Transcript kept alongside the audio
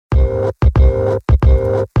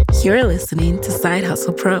You're listening to Side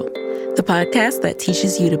Hustle Pro, the podcast that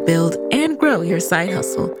teaches you to build and grow your side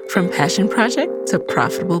hustle from passion project to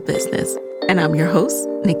profitable business. And I'm your host,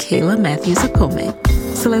 Nicaila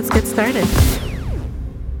Matthews-Okome. So let's get started.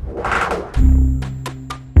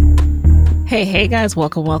 Hey guys,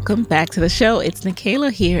 welcome back to the show. It's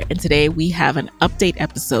Nicaila here, and today we have an update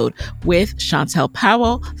episode with Chantel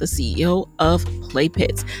Powell, the CEO of Play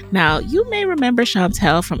Pits. Now, you may remember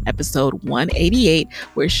Chantel from episode 188,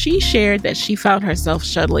 where she shared that she found herself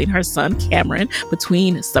shuttling her son Cameron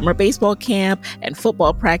between summer baseball camp and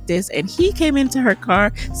football practice, and he came into her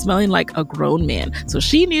car smelling like a grown man. So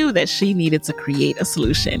she knew that she needed to create a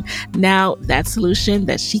solution. Now, that solution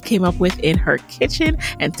that she came up with in her kitchen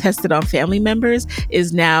and tested on family members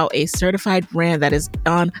is now a certified brand that is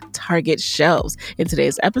on Target shelves. In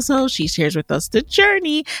today's episode, she shares with us the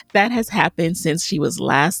journey that has happened since she was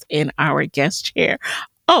last in our guest chair.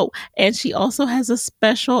 Oh, and she also has a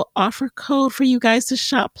special offer code for you guys to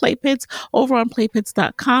shop Play Pits over on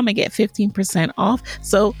playpits.com and get 15% off.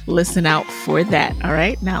 So listen out for that. All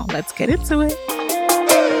right, now let's get into it.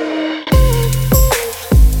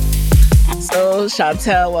 So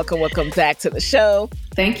Chantel, welcome back to the show.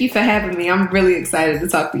 Thank you for having me. I'm really excited to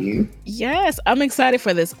talk to you. Yes, I'm excited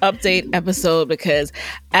for this update episode because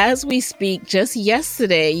as we speak, just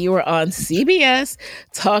yesterday, you were on CBS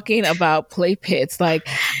talking about Play Pits. Like,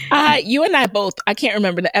 you and I both, I can't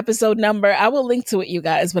remember the episode number. I will link to it, you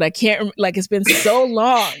guys, but I can't, it's been so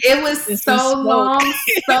long. It was so long.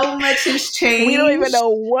 So much has changed. We don't even know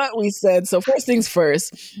what we said. So first things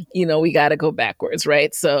first, we got to go backwards,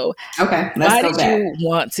 right? So okay, why did you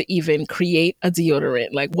want to even create a deodorant?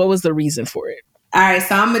 Like, what was the reason for it? All right,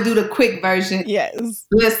 so I'm going to do the quick version. Yes.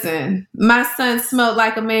 Listen, my son smelled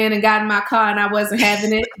like a man and got in my car and I wasn't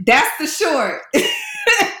having it. That's the short.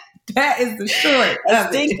 That is the short. A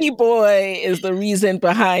stinky boy is the reason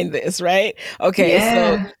behind this, right? Okay,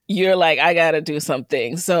 yeah. So you're like, I got to do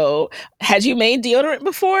something. So had you made deodorant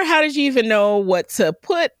before? How did you even know what to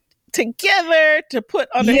put together to put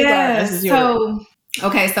under his arm?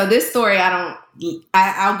 So this story,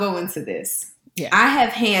 I'll go into this. Yeah. I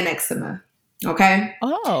have hand eczema. Okay.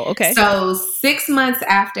 Oh, okay. So 6 months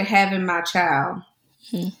after having my child,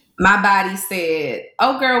 my body said,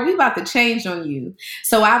 "Oh, girl, we about to change on you."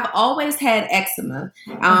 So I've always had eczema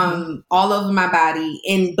all over my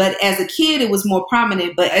body, but as a kid, it was more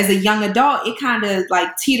prominent. But as a young adult, it kind of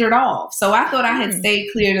teetered off. So I thought I had stayed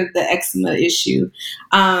clear of the eczema issue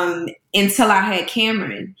until I had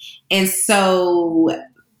Cameron, and so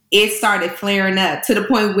it started flaring up to the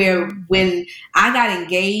point where when I got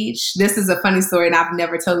engaged, this is a funny story and I've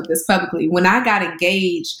never told this publicly. When I got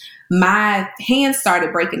engaged, my hands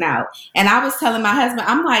started breaking out. And I was telling my husband,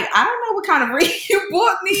 I'm like, I don't know what kind of ring you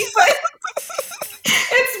bought me, but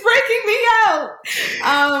it's breaking me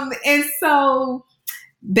out. And so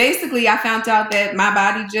basically I found out that my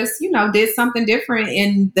body just, did something different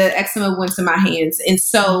and the eczema went to my hands. And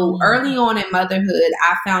so early on in motherhood,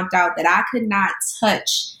 I found out that I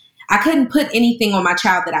couldn't put anything on my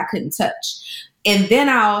child that I couldn't touch. And then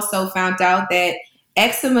I also found out that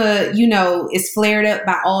eczema, is flared up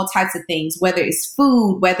by all types of things, whether it's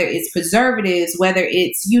food, whether it's preservatives, whether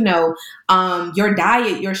it's, your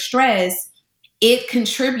diet, your stress, it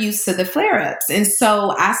contributes to the flare-ups. And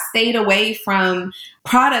so I stayed away from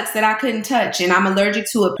products that I couldn't touch. And I'm allergic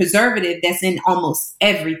to a preservative that's in almost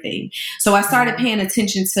everything. So I started paying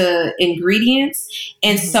attention to ingredients.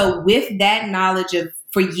 And so with that knowledge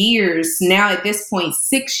for years, now at this point,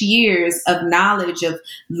 6 years of knowledge of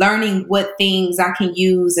learning what things I can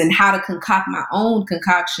use and how to concoct my own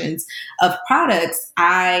concoctions of products,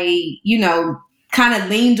 I, kind of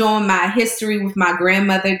leaned on my history with my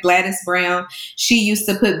grandmother, Gladys Brown. She used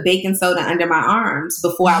to put baking soda under my arms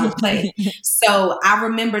before I would play. So I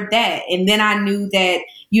remembered that. And then I knew that,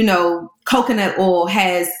 coconut oil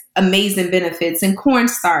has amazing benefits and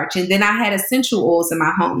cornstarch. And then I had essential oils in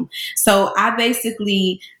my home. So I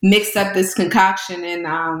basically mixed up this concoction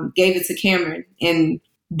and gave it to Cameron. And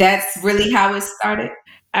that's really how it started.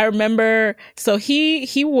 I remember, so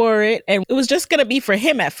he wore it and it was just going to be for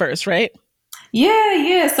him at first, right?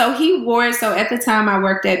 Yeah. So he wore it. So at the time I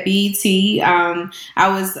worked at BET. I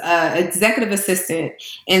was executive assistant.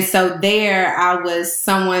 And so there I was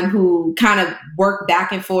someone who kind of worked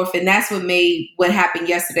back and forth. And that's what made what happened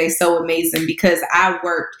yesterday so amazing because I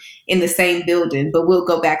worked in the same building, but we'll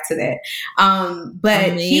go back to that.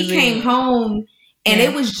 But amazing. He came home And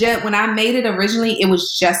it was just, when I made it originally, it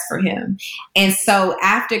was just for him. And so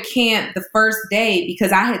after camp, the first day,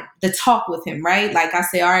 because I had the talk with him, right? Like I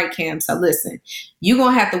said, all right, Cam, so listen, you're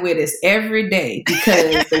going to have to wear this every day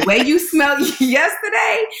because the way you smelled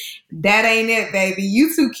yesterday, that ain't it, baby.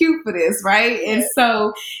 You too cute for this, right? And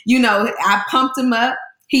so, I pumped him up.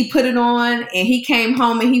 He put it on and he came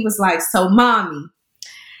home and he was like, so mommy,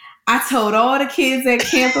 I told all the kids at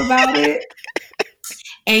camp about it.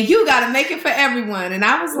 And you got to make it for everyone. And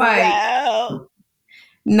I was like, wow.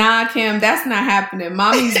 Nah, Kim, that's not happening.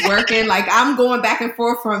 Mommy's working. Like, I'm going back and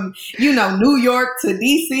forth from, New York to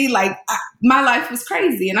DC. Like, my life was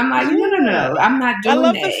crazy. And I'm like, no, I'm not doing that. I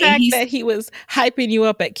love the fact that he was hyping you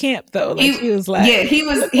up at camp, though. Like, he was like, yeah, he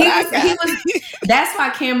was. That's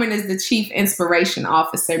why Cameron is the chief inspiration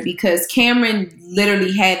officer, because Cameron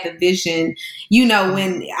literally had the vision.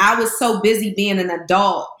 When I was so busy being an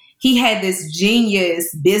adult, he had this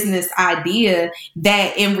genius business idea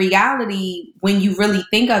that in reality, when you really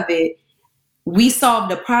think of it, we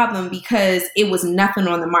solved the problem because it was nothing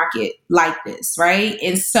on the market like this, right?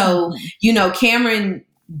 And so, Cameron,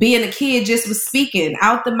 being a kid, just was speaking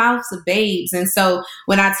out the mouths of babes. And so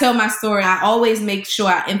when I tell my story, I always make sure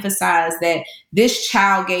I emphasize that this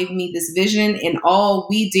child gave me this vision and all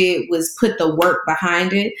we did was put the work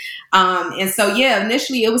behind it. And so,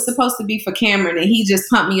 initially it was supposed to be for Cameron, and he just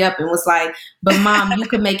pumped me up and was like, but mom, you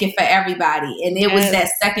can make it for everybody. And it was that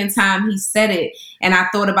second time he said it. And I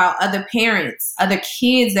thought about other parents, other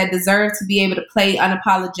kids that deserve to be able to play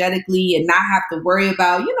unapologetically and not have to worry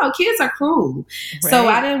about, kids are cruel. Right. So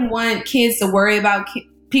I didn't want kids to worry about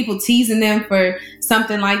people teasing them for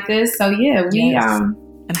something like this. So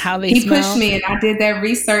and how they he pushed me, and I did that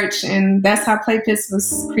research, and that's how Play Pits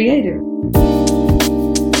was created.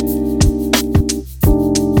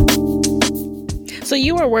 So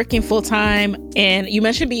you were working full time, and you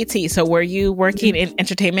mentioned BET. So were you working in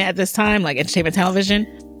entertainment at this time, like entertainment television?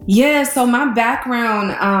 Yeah, so my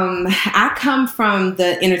background, I come from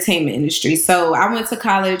the entertainment industry. So I went to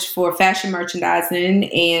college for fashion merchandising,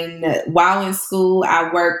 and while in school, I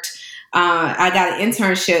worked. I got an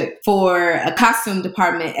internship for a costume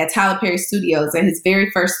department at Tyler Perry Studios, at his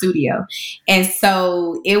very first studio. And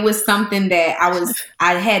so it was something that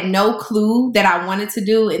I had no clue that I wanted to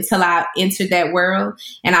do until I entered that world.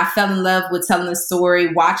 And I fell in love with telling a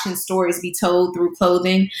story, watching stories be told through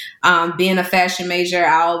clothing. Being a fashion major,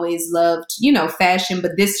 I always loved, fashion,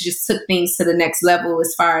 but this just took things to the next level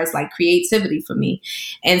as far as like creativity for me.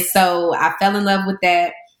 And so I fell in love with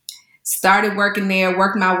that. Started working there,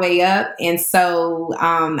 worked my way up. And so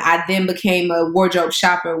I then became a wardrobe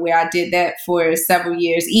shopper, where I did that for several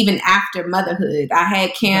years, even after motherhood. I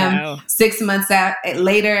had Cam 6 months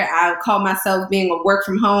later. I called myself being a work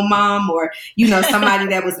from home mom, or, somebody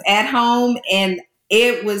that was at home. And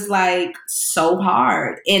it was like so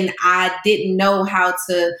hard. And I didn't know how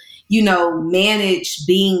to, manage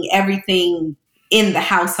being everything in the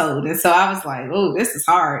household. And so I was like, oh, this is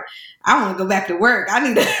hard. I want to go back to work. I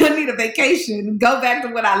need a vacation, go back to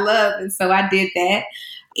what I love. And so I did that.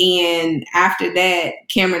 And after that,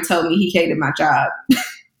 Cameron told me he hated my job.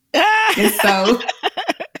 And so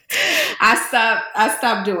I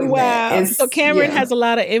stopped doing that. And so Cameron has a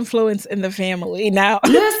lot of influence in the family now.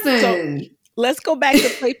 Listen. So let's go back to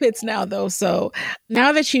Play Pits now, though. So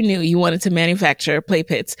now that you knew you wanted to manufacture Play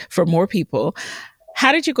Pits for more people,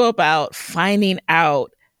 how did you go about finding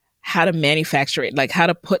out how to manufacture it, like how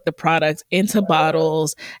to put the products into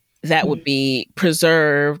bottles that would be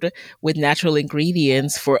preserved with natural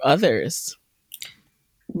ingredients for others?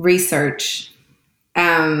 Research.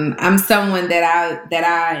 I'm someone that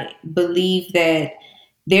I believe that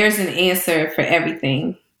there's an answer for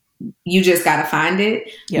everything. You just got to find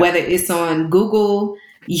it, whether it's on Google,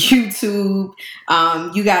 YouTube,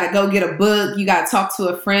 you got to go get a book, you got to talk to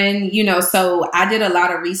a friend, so I did a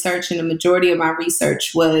lot of research, and the majority of my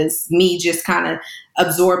research was me just kind of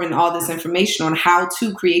absorbing all this information on how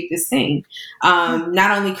to create this thing.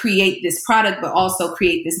 Not only create this product, but also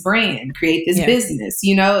create this brand, create this business,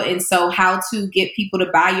 and so how to get people to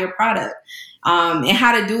buy your product, and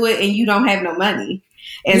how to do it and you don't have no money.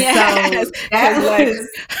 And so that was...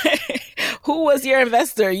 Who was your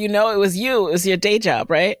investor? It was you. It was your day job,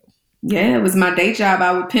 right? Yeah, it was my day job.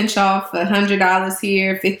 I would pinch off $100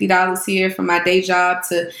 here, $50 here from my day job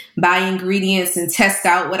to buy ingredients and test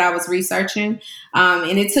out what I was researching.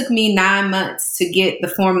 And it took me 9 months to get the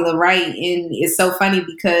formula right. And it's so funny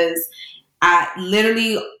because I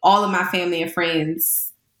literally, all of my family and friends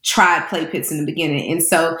tried Play Pits in the beginning. And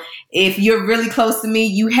so if you're really close to me,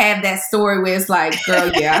 you have that story where it's like,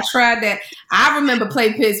 girl, I tried that. I remember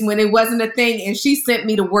Play Pits when it wasn't a thing, and she sent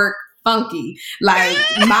me to work funky. Like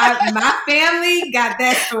my family got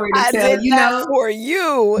that story to I tell, did that for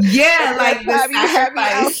you. Yeah, The like the time you had me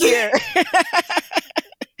out sacrifice. here.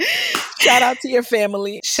 Shout out to your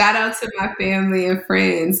family. Shout out to my family and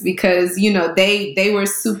friends because, they were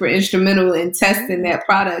super instrumental in testing that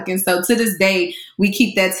product. And so to this day, we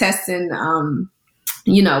keep that testing,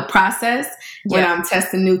 process when I'm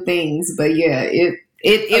testing new things. But yeah,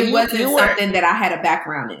 it wasn't something that I had a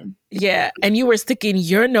background in. Yeah. And you were sticking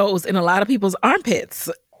your nose in a lot of people's armpits.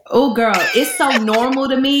 Oh, girl, it's so normal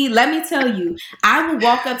to me. Let me tell you, I would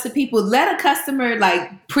walk up to people, let a customer,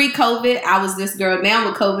 like pre-COVID, I was this girl. Now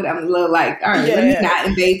with COVID, I'm a little like, all right, let me not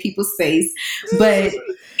invade people's space. But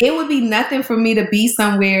it would be nothing for me to be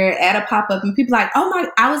somewhere at a pop-up and people like,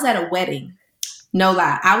 I was at a wedding. No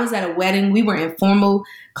lie. I was at a wedding. We were in formal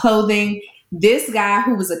clothing. This guy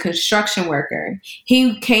who was a construction worker,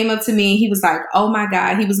 he came up to me. He was like, oh my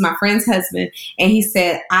God, he was my friend's husband. And he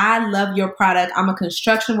said, I love your product. I'm a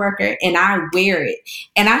construction worker and I wear it.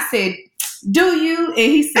 And I said, do you?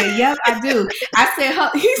 And he said, yep, I do. I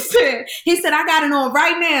said, he said, I got it on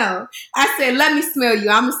right now. I said, let me smell you.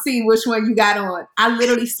 I'm going to see which one you got on. I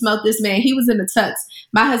literally smelled this man. He was in the tux.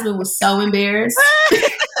 My husband was so embarrassed.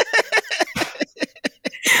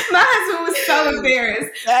 My husband was so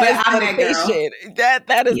embarrassed. But I'm dedication.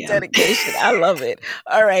 That is dedication. I love it.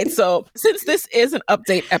 All right. So since this is an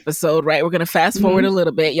update episode, right, we're going to fast forward a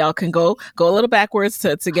little bit. Y'all can go a little backwards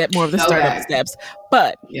to get more of the startup steps.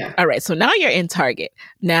 But all right. So now you're in Target.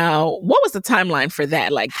 Now, what was the timeline for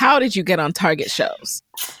that? Like, how did you get on Target shows?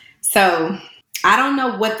 So I don't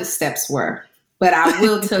know what the steps were, but I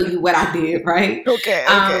will tell you what I did, right? Okay.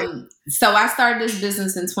 So I started this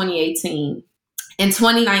business in 2018. In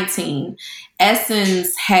 2019,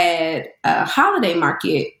 Essence had a holiday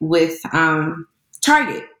market with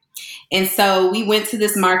Target. And so we went to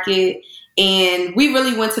this market, and we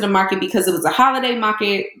really went to the market because it was a holiday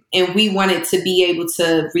market and we wanted to be able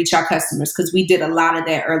to reach our customers because we did a lot of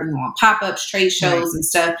that early on, pop-ups, trade shows and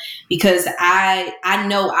stuff, because I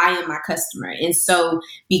know I am my customer. And so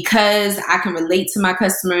because I can relate to my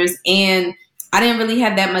customers, and I didn't really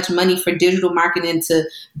have that much money for digital marketing to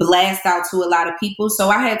blast out to a lot of people. So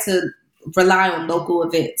I had to rely on local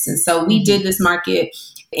events. And so we did this market,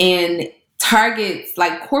 and Target's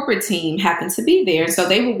like corporate team happened to be there. So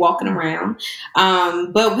they were walking around.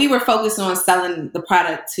 But we were focused on selling the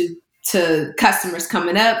product to customers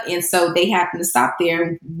coming up. And so they happened to stop there,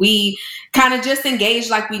 and we kind of just engaged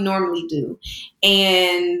like we normally do.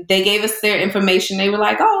 And they gave us their information. They were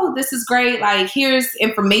like, oh, this is great. Like, here's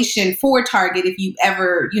information for Target if you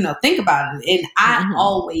ever, think about it. And I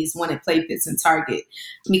always wanted Play Pits in Target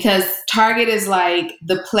because Target is like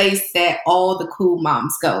the place that all the cool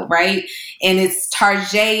moms go, right? And it's Target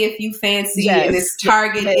if you fancy, and it's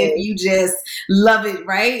Target if you just love it,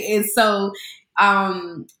 right? And so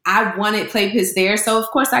I wanted Play Pits there. So of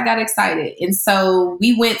course I got excited. And so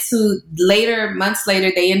we went to months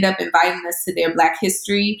later, they end up inviting us to their Black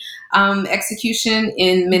History execution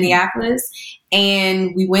in Minneapolis.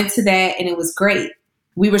 And we went to that, and it was great.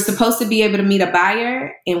 We were supposed to be able to meet a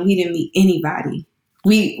buyer, and we didn't meet anybody.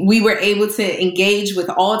 We were able to engage with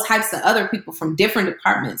all types of other people from different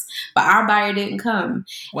departments, but our buyer didn't come.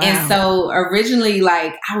 Wow. And so originally,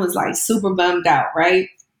 like, I was like super bummed out, right?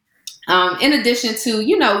 In addition to,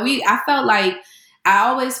 I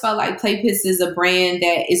always felt like Play Pits is a brand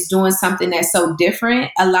that is doing something that's so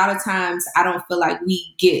different. A lot of times I don't feel like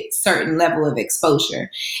we get certain level of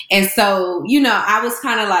exposure. And so, I was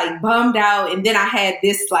kind of like bummed out. And then I had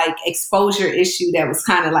this like exposure issue that was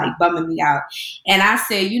kind of like bumming me out. And I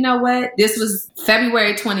said, you know what? This was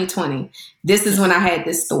February 2020. This is when I had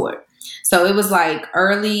this thought. So it was like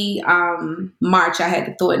early March I had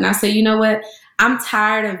the thought. And I said, you know what? I'm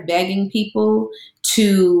tired of begging people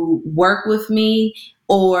to work with me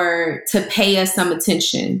or to pay us some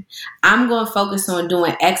attention. I'm going to focus on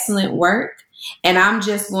doing excellent work, and I'm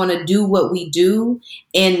just going to do what we do,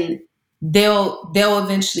 and they'll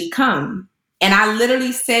eventually come. And I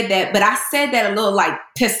literally said that, but I said that a little like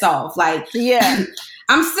pissed off, like, yeah.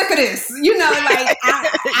 I'm sick of this. Like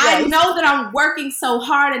I know that I'm working so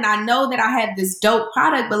hard, and I know that I have this dope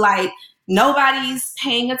product, but like, nobody's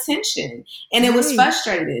paying attention, and it was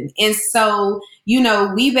frustrating. And so,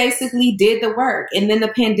 we basically did the work, and then the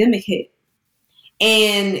pandemic hit.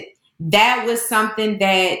 And that was something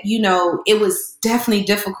that, it was definitely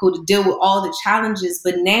difficult to deal with all the challenges,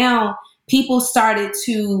 but now people started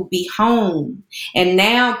to be home, and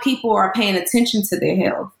now people are paying attention to their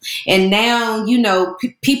health. And now,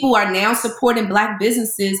 people are now supporting Black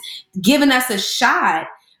businesses, giving us a shot.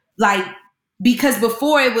 Like, because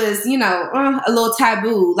before it was, a little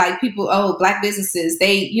taboo, like people, Black businesses,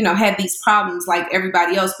 they, have these problems like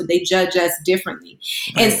everybody else, but they judge us differently.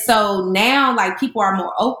 Right. And so now like people are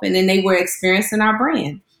more open and they were experiencing our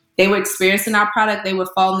brand. They were experiencing our product. They were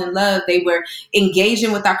falling in love. They were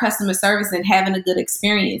engaging with our customer service and having a good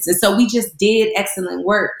experience. And so we just did excellent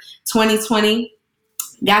work. 2020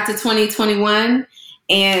 got to 2021.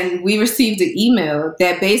 And we received an email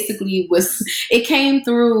that basically it came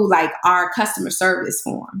through like our customer service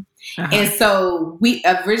form. Uh-huh. And so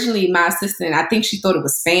my assistant, I think she thought it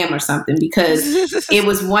was spam or something, because it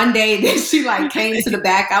was one day that she like came to the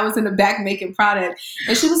back. I was in the back making product.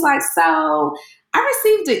 And she was like, so I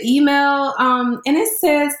received an email and it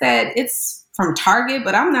says that it's from Target,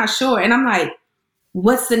 but I'm not sure. And I'm like,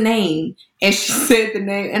 what's the name? And she said the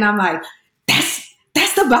name. And I'm like,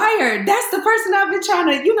 that's the buyer. That's the person I've been trying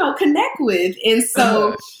to, connect with. And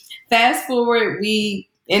so fast forward, we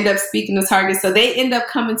end up speaking to Target. So they end up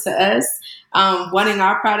coming to us, wanting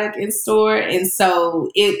our product in store. And so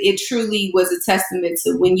it truly was a testament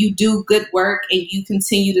to when you do good work and you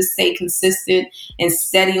continue to stay consistent and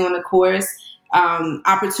steady on the course,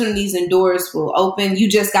 opportunities and doors will open. You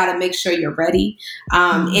just got to make sure you're ready.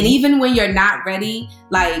 And even when you're not ready,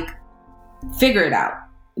 like, figure it out.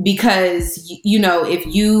 Because,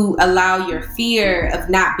 if you allow your fear of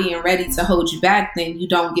not being ready to hold you back, then you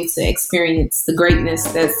don't get to experience the greatness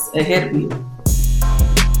that's ahead of you.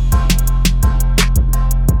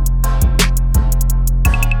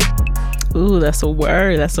 Ooh, that's a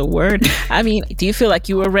word. That's a word. I mean, do you feel like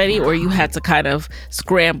you were ready, or you had to kind of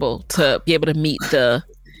scramble to be able to meet the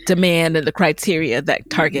demand and the criteria that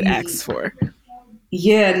Target asks for?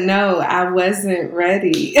 Yeah, no, I wasn't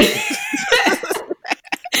ready.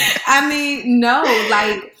 I mean, no,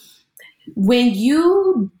 like when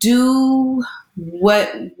you do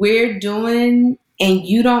what we're doing and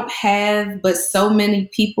you don't have but so many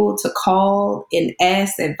people to call and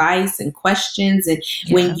ask advice and questions, and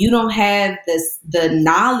when you don't have the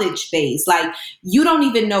knowledge base, like you don't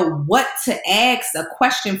even know what to ask a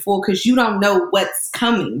question for because you don't know what's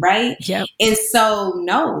coming, right? Yep. And so,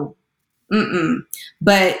 no,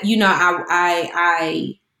 but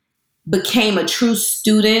I became a true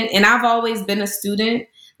student, and I've always been a student,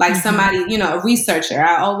 like somebody, a researcher.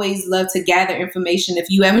 I always love to gather information. If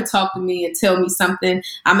you ever talk to me and tell me something,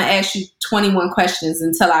 I'm gonna ask you 21 questions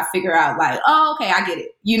until I figure out like, oh, okay, I get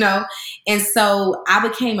it, And so I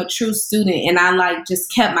became a true student, and I like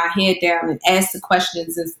just kept my head down and asked the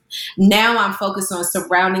questions. And now I'm focused on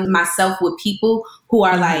surrounding myself with people who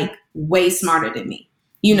are like way smarter than me,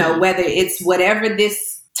 whether it's whatever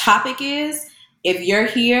this topic is. If you're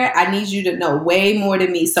here, I need you to know way more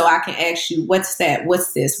than me so I can ask you, what's that?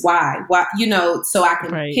 What's this? Why? So I can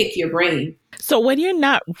pick your brain. So when you're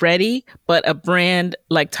not ready, but a brand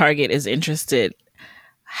like Target is interested,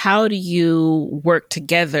 how do you work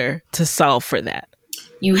together to solve for that?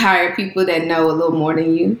 You hire people that know a little more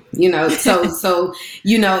than you, so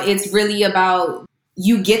it's really about,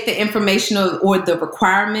 you get the information or the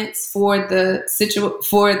requirements for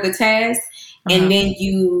the task, and then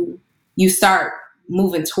you start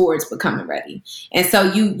moving towards becoming ready. And so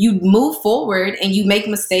you move forward and you make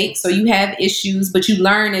mistakes or you have issues, but you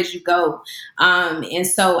learn as you go. And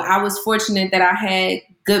so I was fortunate that I had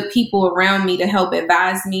good people around me to help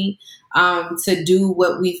advise me to do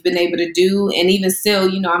what we've been able to do. And even still,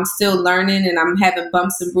 I'm still learning and I'm having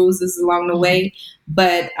bumps and bruises along the way.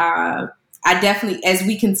 But I definitely, as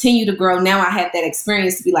we continue to grow, now I have that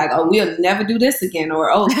experience to be like, oh, we'll never do this again, or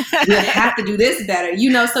oh, we'll have to do this better,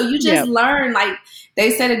 so you just learn. Like they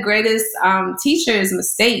say, the greatest teacher is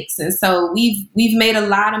mistakes. And so we've made a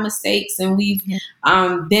lot of mistakes, and we've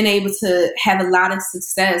been able to have a lot of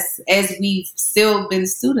success as we've still been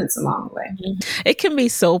students along the way. It can be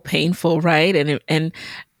so painful, right? And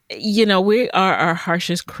we are our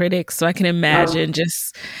harshest critics. So I can imagine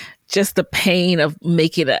just the pain of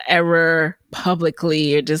making an error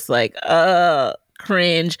publicly. You're just like,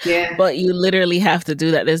 cringe. Yeah. But you literally have to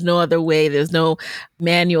do that. There's no other way. There's no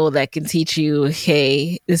manual that can teach you,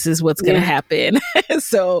 hey, this is what's going to happen.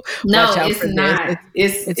 So watch out for not.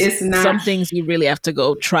 this. It's not. Some things you really have to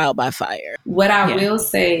go trial by fire. What I will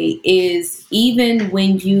say is, even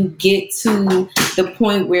when you get to the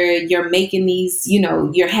point where you're making these,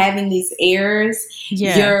 you're having these errors,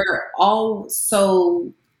 you're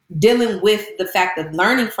also dealing with the fact of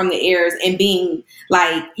learning from the errors and being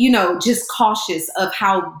like, just cautious of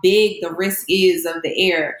how big the risk is of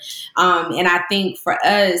the error. And I think for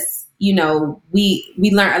us, we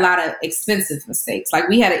learned a lot of expensive mistakes. Like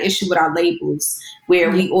we had an issue with our labels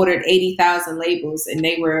where we ordered 80,000 labels and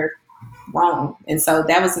they were wrong. And so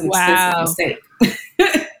that was an expensive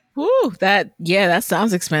mistake. Whew, that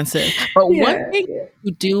sounds expensive. But one Yeah, thing yeah.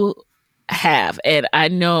 you do have, and I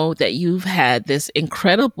know that you've had this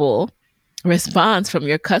incredible response from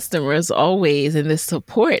your customers always and this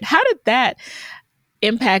support. How did that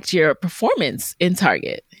impact your performance in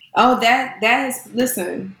Target? Oh, that is,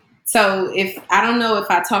 listen. So if I don't know if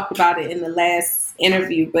I talked about it in the last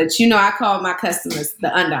interview, but I call my customers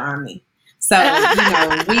the Under Army. So we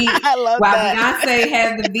I love while that. Beyonce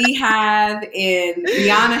has the Beehive and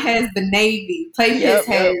Rihanna has the Navy, Yep, Playpits yep.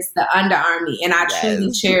 has the Under Army, and I truly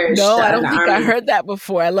Yes. cherish No, the I Under don't think I Army. heard that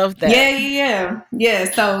before. I love that. Yeah,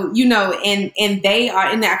 yeah. So and they are,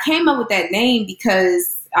 and I came up with that name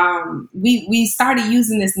because we started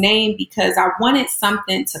using this name because I wanted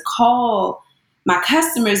something to call my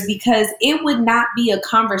customers, because it would not be a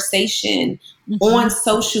conversation on Mhm.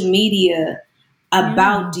 social media Yeah.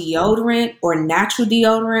 about deodorant or natural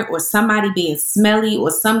deodorant or somebody being smelly or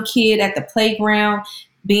some kid at the playground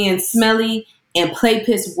being smelly and Play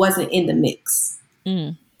Piss wasn't in the mix.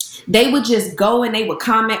 Mm. They would just go and they would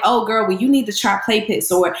comment, "Oh, girl, well, you need to try Play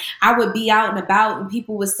Pits." Or I would be out and about and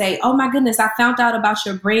people would say, "Oh my goodness, I found out about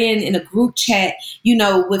your brand in a group chat,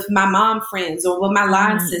 with my mom friends or with my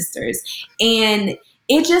line Mm. sisters." And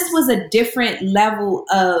it just was a different level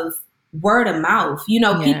of word of mouth.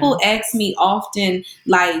 Yeah. People ask me often,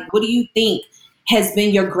 like, "What do you think has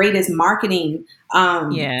been your greatest marketing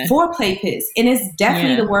Yeah. for Play Pits?" And it's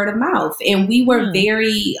definitely Yeah. the word of mouth. And we were Mm.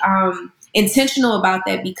 very intentional about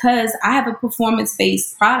that because I have a performance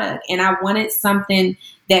based product and I wanted something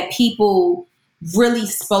that people really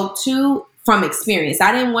spoke to from experience.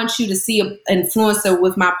 I didn't want you to see an influencer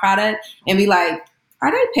with my product and be like, "Are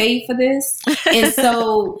they paid for this?" And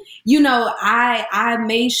so, I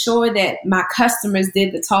made sure that my customers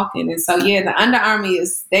did the talking. And so, yeah, the Under Army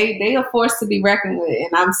is they are forced to be reckoned with,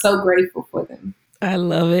 and I'm so grateful for them. I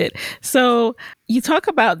love it. So you talk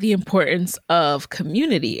about the importance of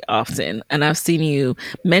community often, and I've seen you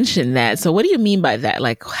mention that. So what do you mean by that?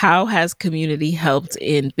 Like, how has community helped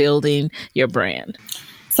in building your brand?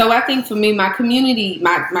 So I think for me, my community,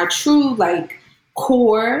 my true like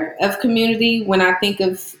core of community, when I think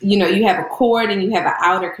of, you have a core and you have an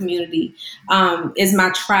outer community, is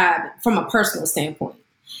my tribe from a personal standpoint.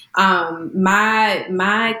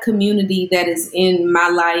 My community that is in my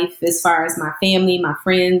life, as far as my family, my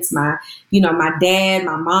friends, my dad,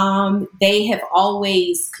 my mom, they have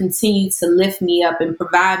always continued to lift me up and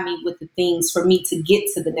provide me with the things for me to get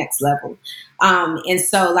to the next level. And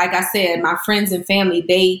so, like I said, my friends and family,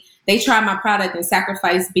 they try my product and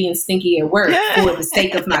sacrifice being stinky at work for the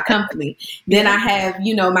sake of my company. Then Yeah. I have,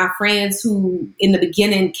 my friends who in the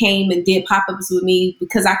beginning came and did pop-ups with me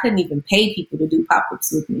because I couldn't even pay people to do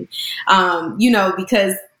pop-ups with me.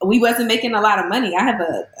 Because we wasn't making a lot of money. I have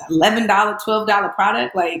a $11, $12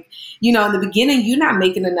 product. Like, in the beginning, you're not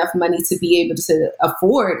making enough money to be able to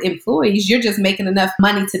afford employees. You're just making enough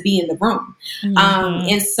money to be in the room.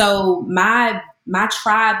 Mhm. And so my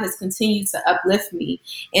tribe has continued to uplift me.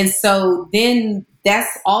 And so then that's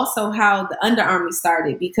also how the Under Army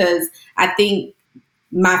started, because I think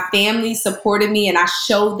my family supported me and I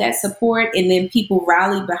showed that support, and then people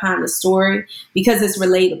rallied behind the story because it's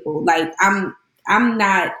relatable. Like I'm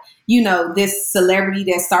not, this celebrity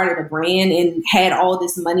that started a brand and had all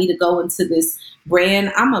this money to go into this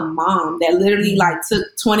brand. I'm a mom that literally like took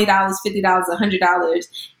 $20, $50, $100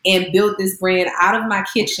 and built this brand out of my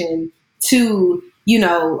kitchen to,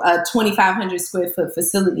 a 2,500 square foot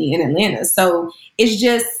facility in Atlanta. So it's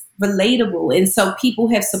just relatable. And so people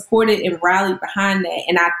have supported and rallied behind that.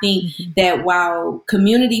 And I think Mhm. that while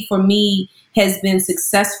community for me has been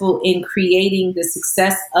successful in creating the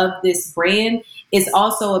success of this brand, it's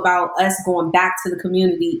also about us going back to the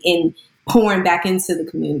community and pouring back into the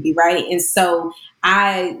community, right? And so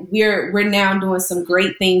we're now doing some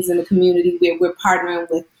great things in the community where we're partnering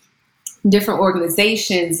with different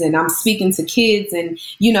organizations and I'm speaking to kids, and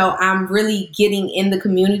I'm really getting in the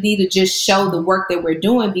community to just show the work that we're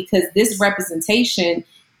doing, because this representation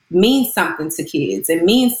means something to kids and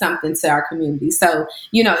means something to our community. So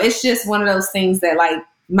it's just one of those things that like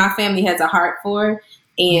my family has a heart for,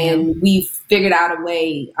 Yeah. and we've figured out a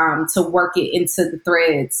way to work it into the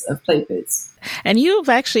threads of Play Pits. And you've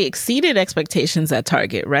actually exceeded expectations at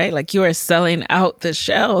Target, right? Like you are selling out the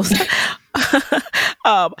shelves.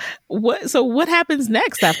 What happens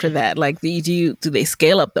next after that? Like do they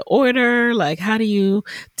scale up the order? Like how do you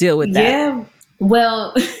deal with that? Yeah,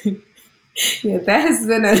 well, yeah, that has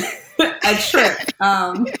been a trip.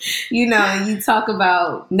 You talk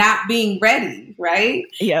about not being ready, right?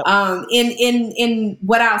 Yep. In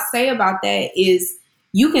what I'll say about that is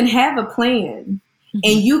you can have a plan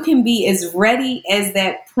and you can be as ready as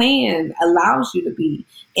that plan allows you to be.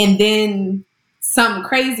 And then something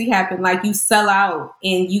crazy happened, like you sell out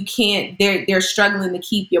and you can't, they're struggling to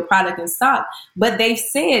keep your product in stock, but they've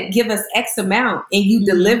said, give us X amount, and you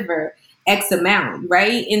deliver X amount,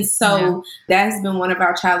 right? And so that has been one of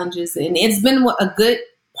our challenges, and it's been a good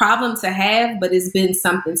problem to have, but it's been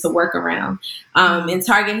something to work around. And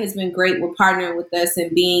Target has been great with partnering with us and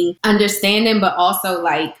being understanding, but also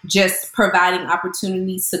like just providing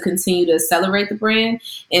opportunities to continue to accelerate the brand.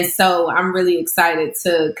 And so I'm really excited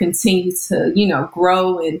to continue to,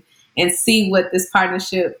 grow and see what this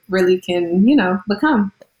partnership really can,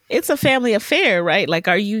 become. It's a family affair, right? Like,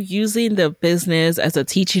 are you using the business as a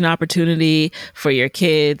teaching opportunity for your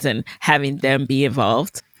kids and having them be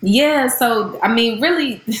involved? Yeah. So, I mean,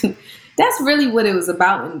 really, that's really what it was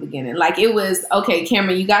about in the beginning. Like, it was, okay,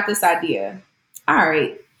 Cameron, you got this idea. All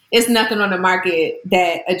right. It's nothing on the market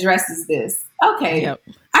that addresses this. Okay. Yep.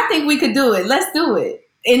 I think we could do it. Let's do it.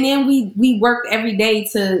 And then we worked every day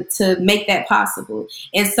to make that possible.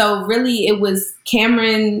 And so really it was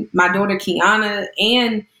Cameron, my daughter Kiana,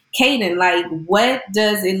 and Kaden, like, what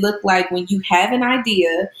does it look like when you have an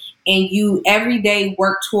idea and you every day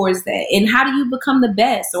work towards that? And how do you become the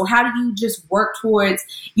best? Or how do you just work towards,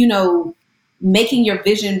 making your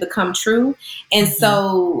vision become true? And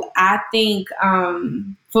so I think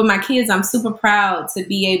for my kids, I'm super proud to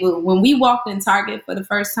be able, when we walked in Target for the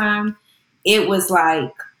first time, it was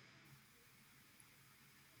like,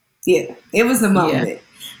 it was a moment. Yeah.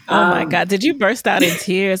 Oh my God. Did you burst out in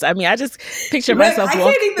tears? I mean, I just picture myself. I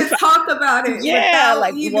can't even talk about it. Yeah,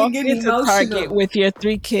 like walking into Target with your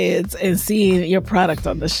 3 kids and seeing your product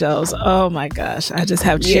on the shelves. Oh my gosh. I just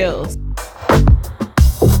have chills.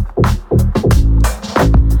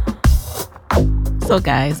 So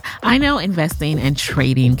guys, I know investing and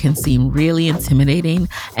trading can seem really intimidating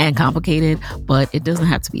and complicated, but it doesn't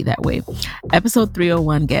have to be that way. Episode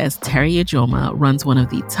 301 guest Terry Ajoma runs one of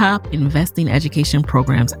the top investing education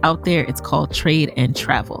programs out there. It's called Trade and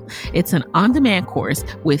Travel. It's an on-demand course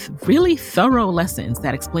with really thorough lessons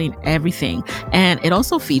that explain everything. And it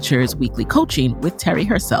also features weekly coaching with Terry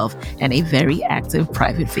herself and a very active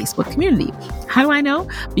private Facebook community. How do I know?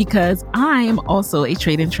 Because I am also a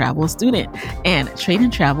Trade and Travel student, and Trade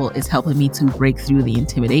and Travel is helping me to break through the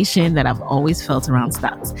intimidation that I've always felt around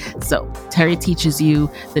stocks. So Terry teaches you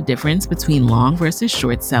the difference between long versus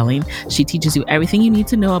short selling. She teaches you everything you need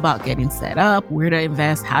to know about getting set up, where to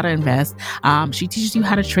invest, how to invest. She teaches you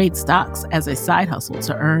how to trade stocks as a side hustle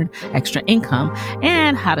to earn extra income,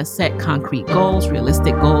 and how to set concrete goals,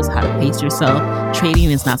 realistic goals, how to pace yourself.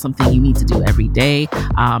 Trading is not something you need to do every day.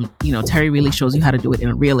 Terry really shows you how to do it in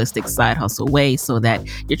a realistic side hustle way so that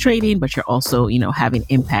you're trading, but you're also, having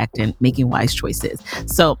impact and making wise choices.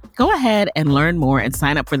 So go ahead and learn more and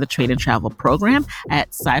sign up for the Trade and Travel program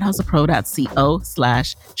at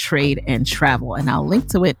sidehustlepro.co/trade and travel. And I'll link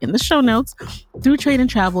to it in the show notes. Through Trade and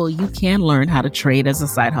Travel, you can learn how to trade as a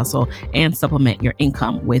side hustle and supplement your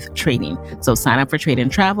income with trading. So sign up for Trade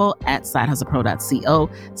and Travel at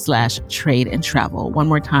sidehustlepro.co/trade and travel. One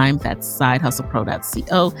more time, that's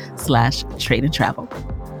sidehustlepro.co/trade and travel.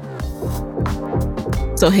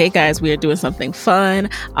 So, hey guys, we are doing something fun.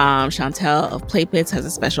 Chantel of Playpits has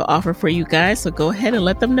a special offer for you guys. So go ahead and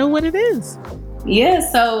let them know what it is. Yeah,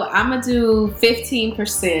 so I'm going to do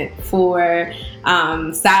 15% for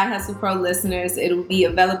Side Hustle Pro listeners. It will be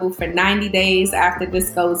available for 90 days after this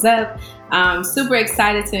goes up. Super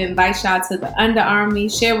excited to invite y'all to the Under Army.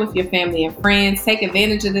 Share with your family and friends. Take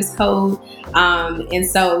advantage of this code. And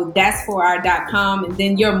so that's for our .com. And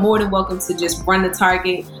then you're more than welcome to just run the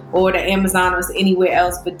Target or the Amazon or anywhere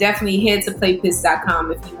else. But definitely head to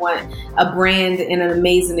playpits.com if you want a brand and an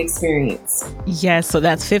amazing experience. Yes, so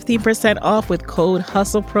that's 15% off with code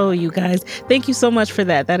HustlePro, you guys. Thank you so much for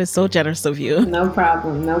that. That is so generous of you. No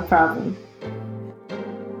problem. No problem.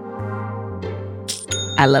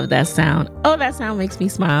 I love that sound. Oh, that sound makes me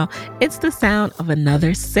smile. It's the sound of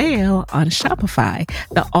another sale on Shopify,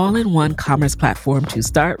 the all-in-one commerce platform to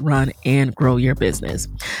start, run, and grow your business.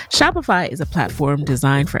 Shopify is a platform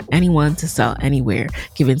designed for anyone to sell anywhere,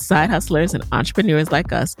 giving side hustlers and entrepreneurs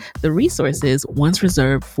like us the resources once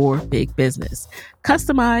reserved for big business.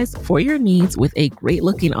 Customized for your needs with a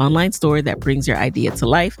great-looking online store that brings your idea to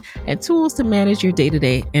life and tools to manage your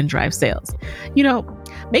day-to-day and drive sales.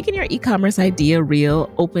 Making your e-commerce idea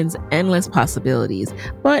real opens endless possibilities,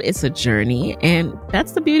 but it's a journey, and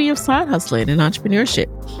that's the beauty of side hustling and entrepreneurship.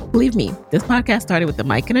 Believe me, this podcast started with a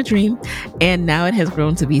mic and a dream, and now it has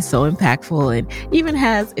grown to be so impactful and even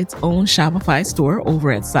has its own Shopify store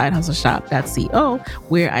over at sidehustleshop.co,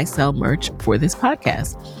 where I sell merch for this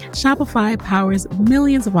podcast. Shopify powers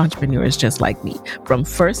millions of entrepreneurs just like me, from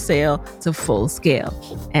first sale to full scale.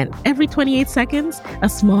 And every 28 seconds, a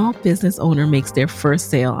small business owner makes their first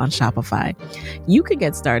sale on Shopify. You can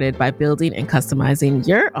get started by building and customizing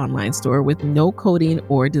your online store with no coding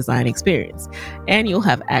or design experience. And you'll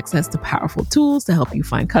have access to powerful tools to help you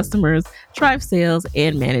find customers, drive sales,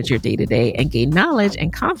 and manage your day-to-day, and gain knowledge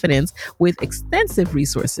and confidence with extensive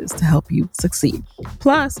resources to help you succeed.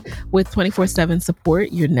 Plus, with 24/7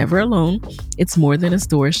 support, you're never alone. It's more than a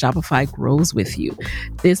store. Shopify grows with you.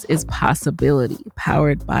 This is possibility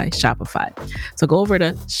powered by Shopify. So go over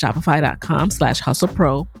to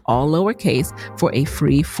shopify.com/hustlepro, all lowercase, for a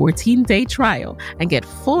free 14-day trial and get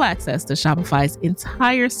full access to Shopify's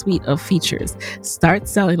entire suite of features. Start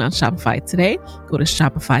selling on Shopify today. Go to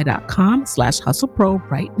shopify.com/hustlepro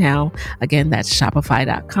right now. Again, that's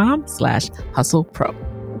shopify.com/hustlepro.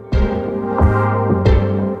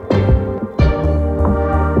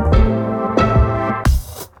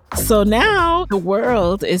 So now the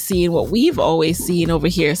world is seeing what we've always seen over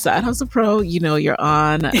here. Side Hustle Pro, you're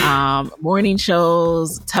on morning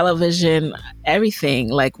shows, television, everything.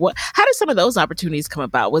 Like, how did some of those opportunities come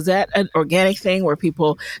about? Was that an organic thing where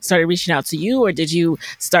people started reaching out to you, or did you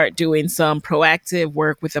start doing some proactive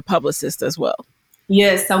work with a publicist as well?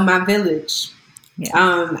 Yeah, so my village. Yeah.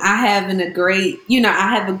 I have a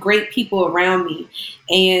great people around me.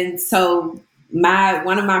 And so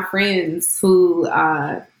one of my friends who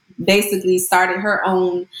basically started her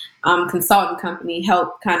own consulting company,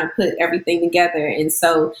 helped kind of put everything together. And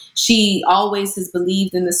so she always has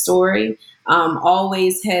believed in the story,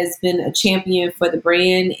 always has been a champion for the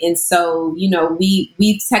brand. And so,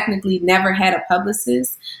 we technically never had a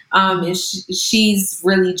publicist. And she's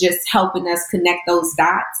really just helping us connect those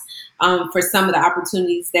dots. For some of the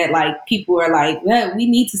opportunities that people are like, well, we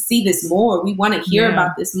need to see this more. We want to hear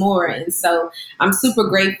about this more. And so I'm super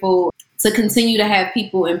grateful to continue to have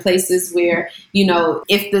people in places where,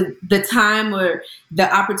 if the time or the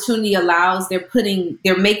opportunity allows, they're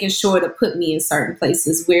making sure to put me in certain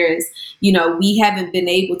places. Whereas, we haven't been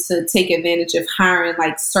able to take advantage of hiring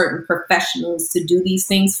certain professionals to do these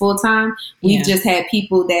things full time. We've just had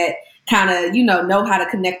people that kind of, know how to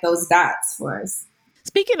connect those dots for us.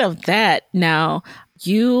 Speaking of that, now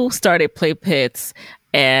you started Play Pits,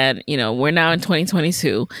 and we're now in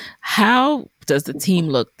 2022. How does the team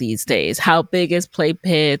look these days? How big is Play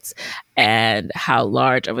Pits, and how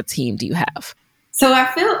large of a team do you have? So I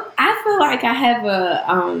feel like I have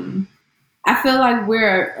I feel like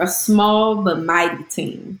we're a small but mighty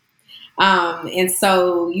team. And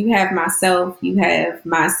so you have myself, you have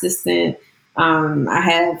my assistant, I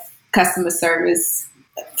have customer service.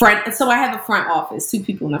 So I have a front office, 2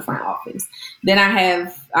 people in the front office. Then I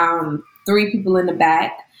have 3 people in the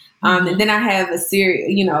back. And then I have a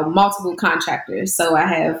series, multiple contractors. So I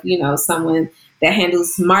have, someone that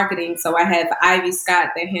handles marketing. So I have Ivy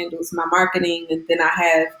Scott that handles my marketing. And then I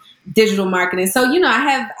have digital marketing. So,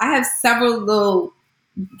 I have several little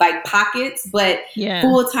pockets, but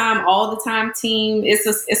full-time, all the time team,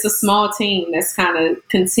 it's a small team that's kind of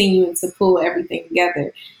continuing to pull everything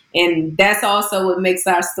together. And that's also what makes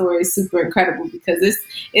our story super incredible, because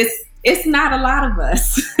it's not a lot of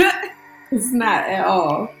us. It's not at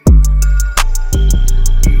all.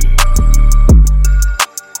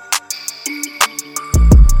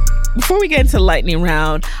 Before we get into lightning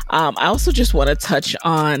round, I also just want to touch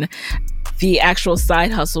on the actual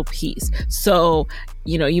side hustle piece. So,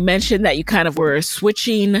 you mentioned that you kind of were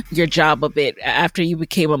switching your job a bit after you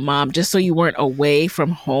became a mom, just so you weren't away from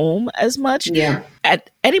home as much. Yeah. At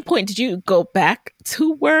any point, did you go back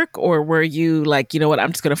to work, or were you like,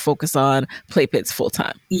 I'm just going to focus on Play Pits full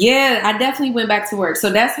time? Yeah, I definitely went back to work. So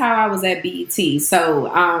that's how I was at BET. So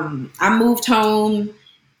I moved home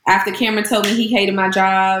after Cameron told me he hated my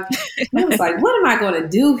job. I was like, what am I going to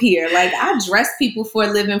do here? I dress people for a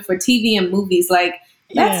living for TV and movies.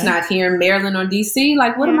 That's not here in Maryland or DC.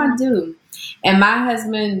 What am I doing? And my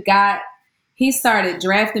husband he started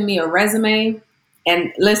drafting me a resume.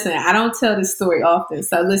 And listen, I don't tell this story often.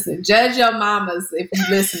 So listen, judge your mamas if you're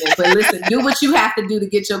listening. But listen, do what you have to do to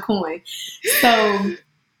get your coin. So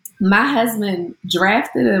my husband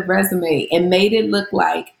drafted a resume and made it look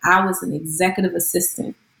like I was an executive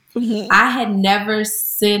assistant Mm-hmm. I had never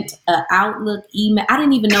sent an Outlook email. I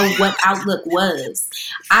didn't even know what Outlook was.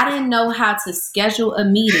 I didn't know how to schedule a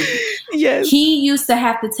meeting. Yes. He used to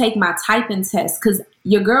have to take my typing test because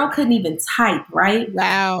your girl couldn't even type, right?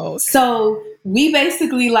 Wow. So we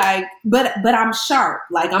basically like, but I'm sharp.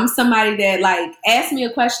 Like I'm somebody that like ask me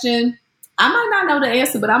a question. I might not know the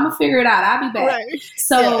answer, but I'm gonna figure it out. I'll be back. Right.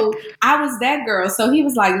 So I was that girl. So he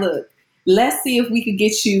was like, look, let's see if we could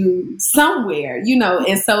get you somewhere, you know.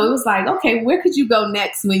 And so it was like, okay, where could you go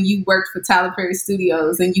next when you worked for Tyler Perry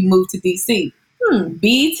Studios and you moved to DC?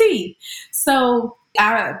 BET. So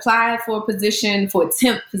I applied for a position, for a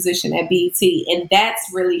temp position at BET. And that's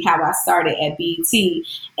really how I started at BET.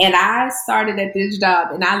 And I started at this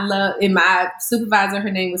job and and my supervisor,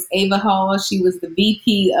 her name was Ava Hall. She was the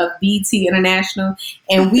VP of BET International.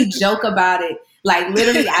 And we joke about it. Like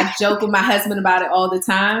literally, I joke with my husband about it all the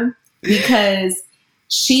time because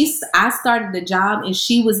I started the job and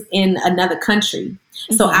she was in another country.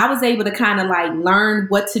 So I was able to kind of like learn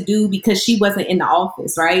what to do because she wasn't in the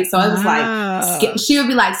office, right? So it was like, she would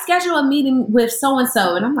be like, schedule a meeting with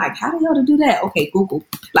so-and-so. And I'm like, how the hell to do that? Okay, Google,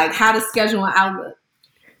 like how to schedule an Outlook.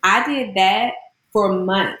 I did that for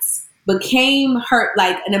months, became her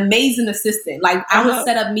like an amazing assistant. Like I would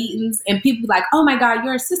set up meetings and people be like, oh my God,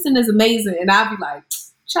 your assistant is amazing. And I'd be like,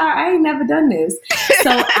 child, I ain't never done this. So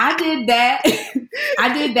I did that.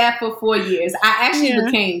 I did that for 4 years. I actually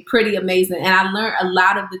became pretty amazing. And I learned a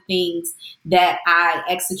lot of the things that I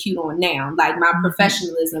execute on now, like my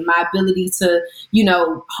professionalism, my ability to, you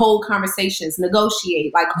know, hold conversations,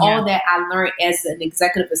 negotiate, like all that I learned as an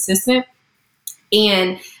executive assistant.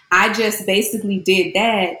 And I just basically did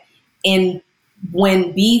that. And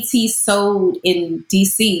when BT sold in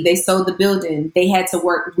DC, they sold the building. They had to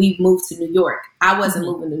work. We moved to New York. I wasn't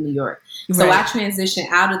moving to New York. So I transitioned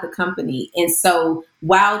out of the company. And so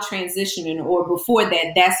while transitioning or before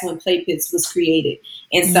that, that's when Play Pits was created.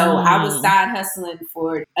 And so I was side hustling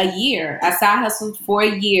for a year. I side hustled for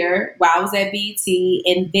a year while I was at BT.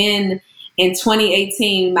 And then in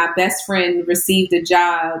 2018, my best friend received a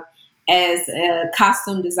job as a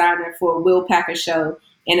costume designer for a Will Packer show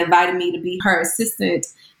and invited me to be her assistant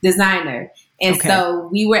designer. And so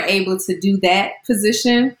we were able to do that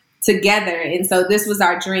position together. And so this was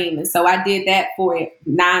our dream. And so I did that for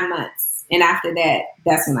 9 months. And after that,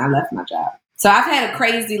 that's when I left my job. So I've had a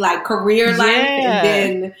crazy like career life and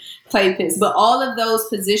then Play Pits. But all of those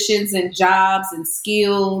positions and jobs and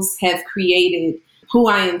skills have created who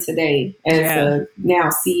I am today as a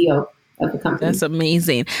now CEO of the company. That's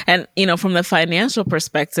amazing. And, you know, from the financial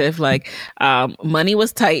perspective, like money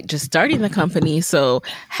was tight just starting the company. So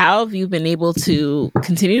how have you been able to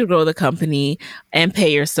continue to grow the company and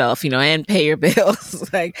pay yourself, you know, and pay your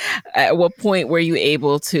bills? Like at what point were you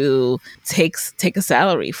able to take a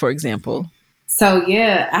salary, for example? So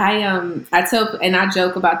I tell and I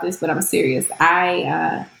joke about this, but I'm serious.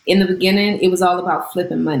 In the beginning, it was all about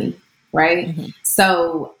flipping money, right?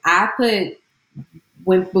 So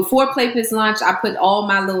before Play Pits launched, I put all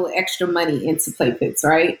my little extra money into Play Pits,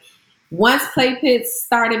 right? Once Play Pits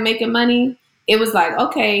started making money, it was like,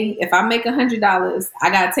 okay, if I make $100, I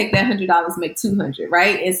got to take that $100, make $200,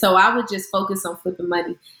 right? And so I would just focus on flipping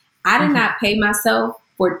money. I did not pay myself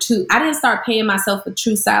I didn't start paying myself a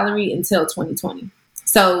true salary until 2020.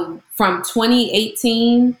 So from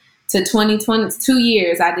 2018 to 2020, 2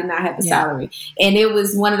 years, I did not have a salary. And it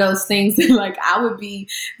was one of those things that like,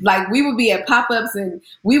 we would be at pop-ups and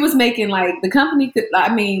we was making like the company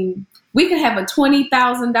we could have a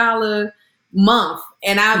 $20,000 month.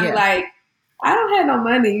 And I'd be like, I don't have no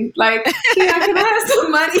money. Like, can I have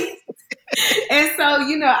some money? And so,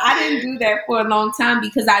 you know, I didn't do that for a long time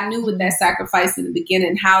because I knew with that sacrifice in the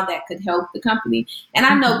beginning, how that could help the company. And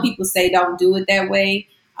I know people say don't do it that way.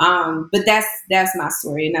 But that's my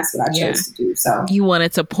story and that's what I chose to do. So you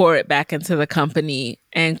wanted to pour it back into the company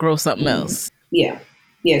and grow something else. Yeah.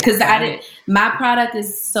 Cause my product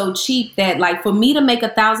is so cheap that like for me to make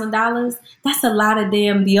 $1,000, that's a lot of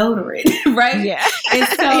damn deodorant. Right. Yeah. And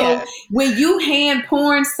so when you hand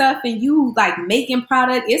pouring stuff and you like making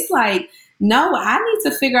product, it's like, no, I need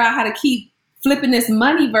to figure out how to keep flipping this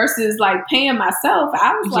money versus like paying myself.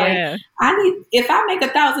 I was like, if I make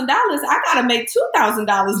 $1,000, I got to make $2,000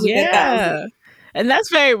 with that $1,000. And that's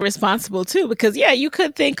very responsible too, because you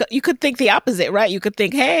could think the opposite, right? You could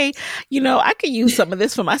think, hey, you know, I could use some of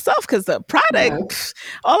this for myself because the product,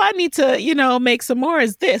 all I need to, you know, make some more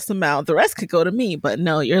is this amount. The rest could go to me. But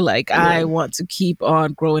no, you're like, I want to keep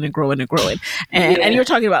on growing and growing and growing. And you're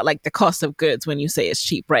talking about like the cost of goods when you say it's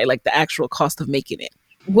cheap, right? Like the actual cost of making it.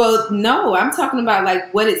 Well, no, I'm talking about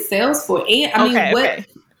like what it sells for. And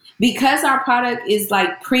because our product is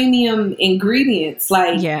like premium ingredients,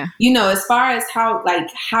 like, Yeah. as far as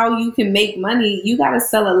how you can make money, you got to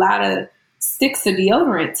sell a lot of sticks of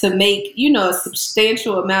deodorant to make, a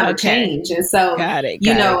substantial amount of Okay. change. And so, Got it.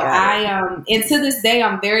 and to this day,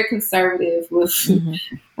 I'm very conservative with,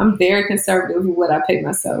 I'm very conservative with what I pay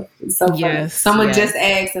myself. It's so funny. Yes. Someone just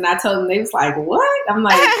asked and I told them, they was like, what? I'm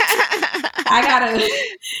like,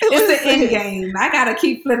 it's an end game. I gotta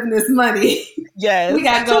keep flipping this money. Yes. We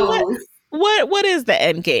got goals. What is the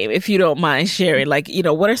end game, if you don't mind sharing? Like,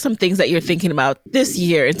 what are some things that you're thinking about this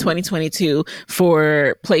year in 2022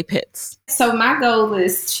 for Play Pits? So my goal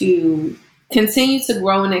is to continue to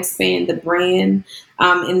grow and expand the brand,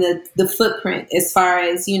 and the footprint as far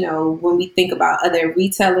as, when we think about other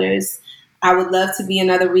retailers. I would love to be in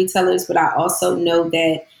other retailers, but I also know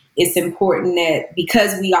that it's important that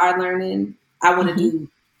because we are learning, I want to do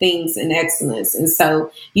things in excellence. And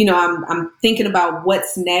so, I'm thinking about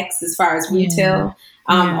what's next as far as retail.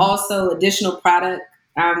 Also additional product.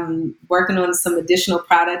 I'm working on some additional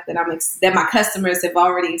product that my customers have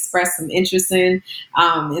already expressed some interest in.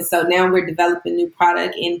 And so now we're developing new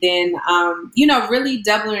product, and then, really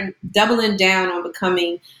doubling down on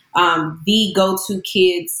becoming the go-to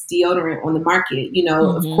kids deodorant on the market.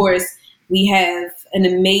 Of course, we have an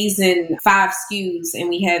amazing 5 SKUs, and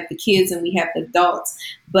we have the kids and we have the adults.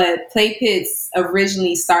 But Play Pits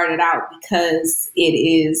originally started out because it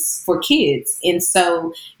is for kids. And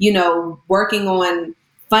so, working on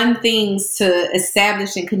fun things to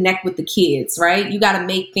establish and connect with the kids, right? You got to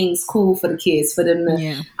make things cool for the kids, for them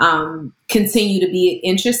to continue to be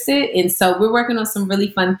interested. And so we're working on some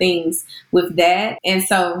really fun things with that. And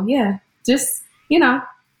so, just,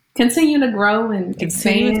 continue to grow and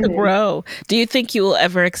expand. Grow. Do you think you will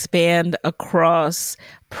ever expand across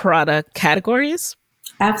product categories?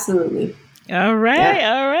 Absolutely. All right.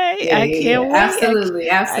 All right. I can't wait.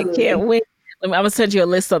 Absolutely. I can't wait. I'm going to send you a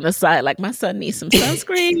list on the side. Like, my son needs some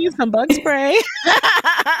sunscreen, some bug spray.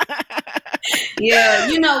 Yeah.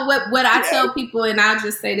 What I tell people, and I'll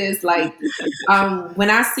just say this, like,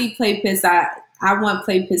 when I see Play Pits, I want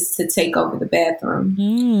Play Pits to take over the bathroom.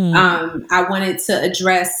 I wanted to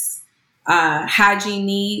address hygiene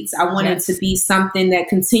needs. I want it to be something that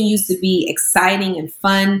continues to be exciting and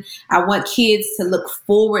fun. I want kids to look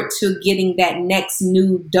forward to getting that next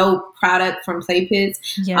new dope product from Play Pits.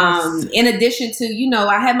 In addition to,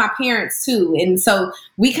 I have my parents too. And so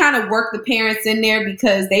we kind of work the parents in there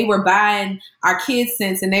because they were buying our kids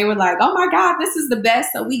scents and they were like, oh my God, this is the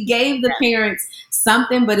best. So we gave the parents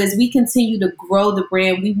something, but as we continue to grow the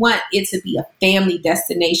brand, we want it to be a family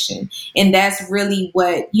destination. And that's really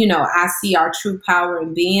what, I see our true power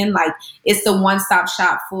in being. Like, it's the one-stop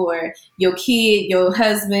shop for your kid, your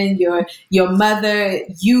husband, your mother,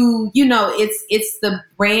 it's the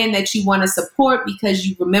brand that you want to support because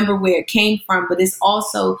you remember where it came from, but it's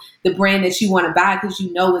also the brand that you want to buy because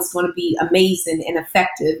it's going to be amazing and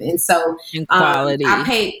effective. And so quality. and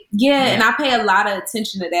I pay a lot of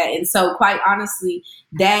attention to that. And so quite honestly,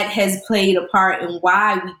 that has played a part in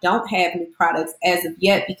why we don't have new products as of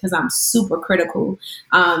yet, because I'm super critical,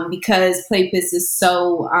 because Play Pits is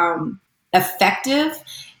so effective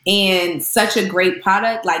and such a great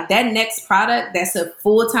product. Like, that next product that's a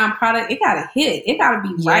full-time product, it gotta hit, it gotta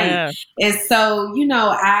be right. And so,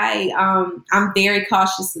 I'm very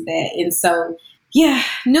cautious of that. And so we're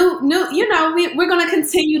going to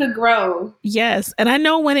continue to grow. Yes. And I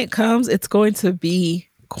know when it comes, it's going to be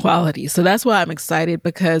quality. So that's why I'm excited,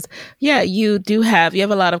 because you have a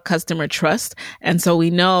lot of customer trust. And so we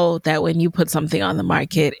know that when you put something on the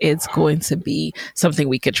market, it's going to be something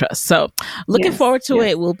we could trust. So looking forward to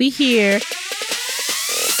it. We'll be here.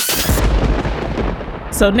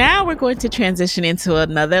 So now we're going to transition into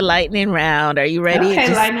another lightning round. Are you ready?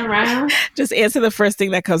 Okay, lightning round. Just answer the first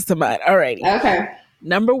thing that comes to mind. All righty. Okay.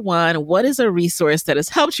 Number 1, what is a resource that has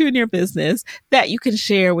helped you in your business that you can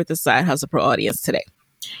share with the Side Hustle Pro audience today?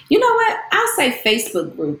 You know what? I'll say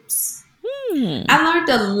Facebook groups. I learned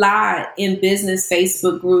a lot in business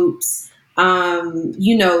Facebook groups. If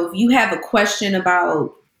you have a question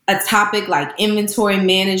about a topic like inventory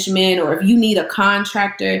management, or if you need a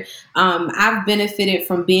contractor, I've benefited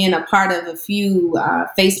from being a part of a few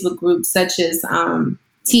Facebook groups such as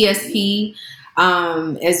TSP,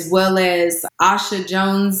 as well as Asha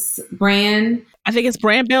Jones brand. I think it's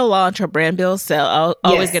Brand Bill Launch or Brand Bill Sell. I'll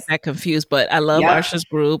always get that confused, but I love Arsha's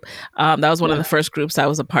group. That was one of the first groups I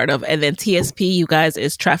was a part of. And then TSP, you guys,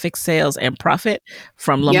 is Traffic Sales and Profit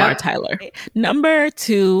from Lamar Tyler. Number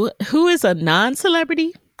 2, who is a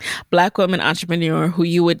non-celebrity Black woman entrepreneur who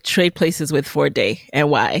you would trade places with for a day, and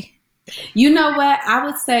why? You know what? I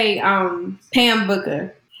would say Pam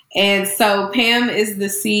Booker. And so Pam is the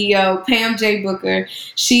CEO, Pam J. Booker.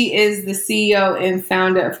 She is the CEO and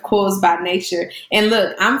founder of Coils by Nature. And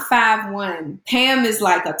look, I'm 5'1". Pam is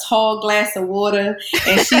like a tall glass of water,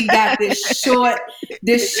 and she got this short,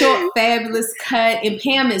 fabulous cut. And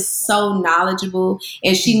Pam is so knowledgeable,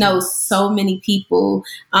 and she knows so many people.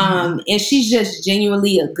 And she's just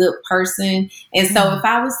genuinely a good person. And so if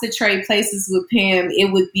I was to trade places with Pam,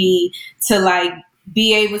 it would be to like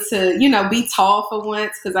be able to, be tall for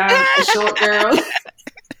once because I'm a short girl.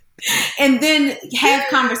 And then have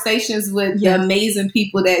conversations with the amazing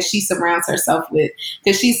people that she surrounds herself with,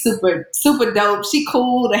 because she's super, super dope. She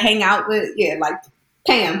cool to hang out with. Yeah, like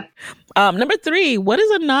Pam. Number 3, what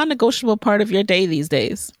is a non-negotiable part of your day these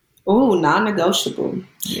days? Oh, non-negotiable.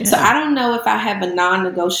 Yeah. So I don't know if I have a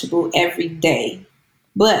non-negotiable every day,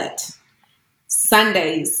 but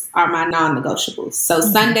Sundays are my non-negotiables. So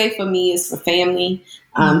Sunday for me is for family.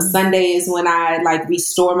 Sunday is when I like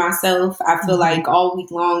restore myself. I feel like all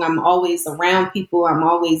week long, I'm always around people. I'm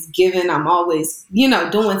always giving. I'm always,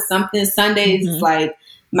 doing something. Sundays is like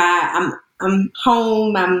I'm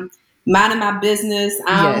home. I'm minding my business.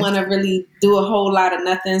 I don't want to really do a whole lot of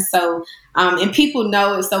nothing. So, and people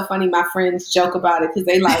know, it's so funny. My friends joke about it because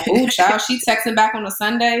they like, oh, child, she texting back on a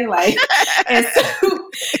Sunday. Like, and so,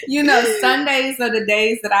 Sundays are the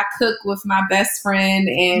days that I cook with my best friend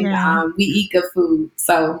and we eat good food.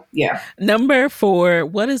 So, yeah. Number 4,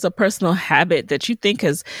 what is a personal habit that you think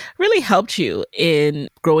has really helped you in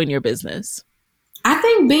growing your business? I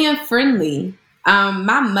think being friendly.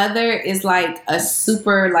 My mother is like a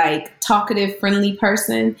super like talkative, friendly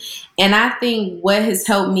person. And I think what has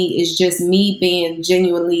helped me is just me being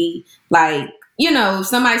genuinely like, if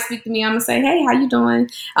somebody speak to me, I'm gonna say, hey, how you doing?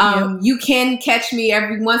 You can catch me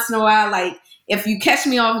every once in a while. Like if you catch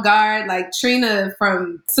me off guard, like Trina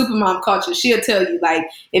from Supermom Culture, she'll tell you, like,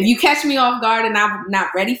 if you catch me off guard and I'm not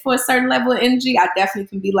ready for a certain level of energy, I definitely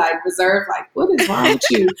can be like reserved, like, what is wrong with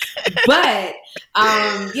you? But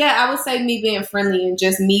I would say me being friendly and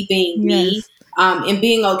just me being me, and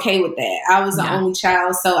being okay with that. I was the only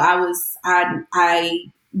child, so I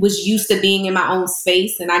was used to being in my own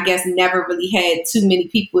space, and I guess never really had too many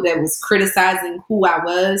people that was criticizing who I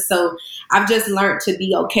was. So I've just learned to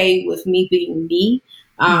be okay with me being me.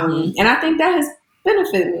 And I think that has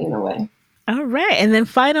benefited me in a way. All right. And then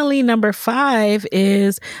finally, number 5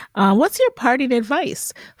 is what's your parting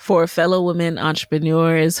advice for fellow women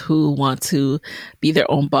entrepreneurs who want to be their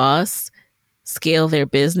own boss, scale their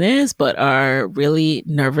business, but are really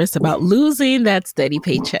nervous about losing that steady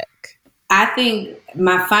paycheck? I think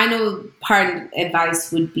my final part of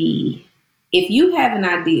advice would be, if you have an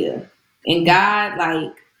idea and God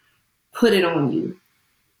like put it on you,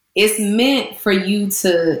 it's meant for you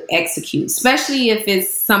to execute, especially if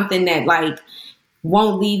it's something that like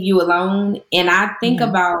won't leave you alone. And I think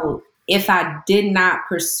about if I did not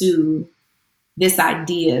pursue this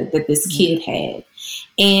idea that this kid had.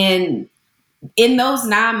 And in those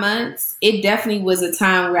 9 months, it definitely was a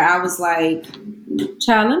time where I was like,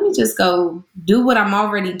 child, let me just go do what I'm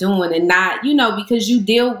already doing and not, because you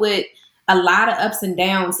deal with a lot of ups and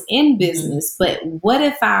downs in business. But what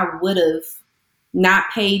if I would have not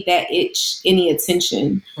paid that itch any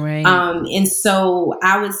attention? Right. And so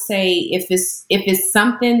I would say if it's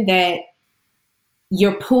something that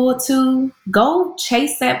you're pulled to, go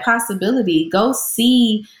chase that possibility. Go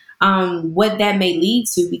see what that may lead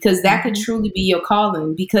to, because that could truly be your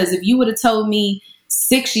calling. Because if you would have told me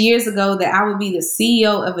 6 years ago that I would be the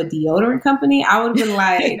CEO of a deodorant company, I would have been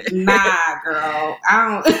like, nah, girl,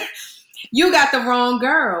 you got the wrong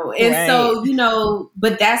girl. And so,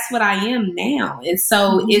 but that's what I am now. And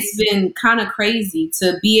so it's been kind of crazy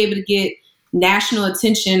to be able to get national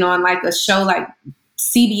attention on like a show like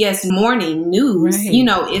CBS Morning News. Right.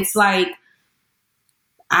 It's like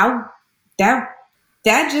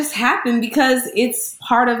that just happened because it's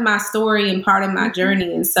part of my story and part of my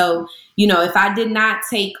journey. And so, if I did not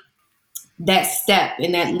take that step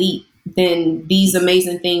and that leap, then these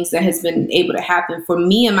amazing things that has been able to happen for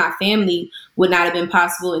me and my family would not have been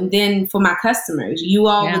possible. And then for my customers, you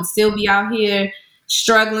all would still be out here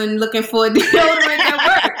struggling, looking for a deodorant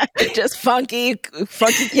at work. Just funky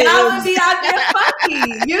kids. Y'all would be out there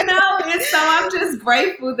funky, And so I'm just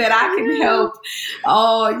grateful that I can help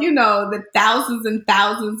all, the thousands and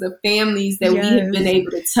thousands of families that we have been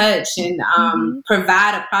able to touch and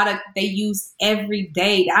provide a product that they use every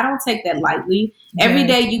day. I don't take that lightly. Every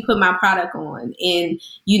day you put my product on, and,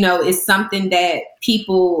 it's something that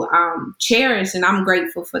people cherish, and I'm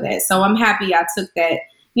grateful for that. So I'm happy I took that.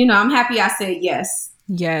 I'm happy I said yes.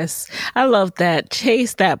 Yes, I love that.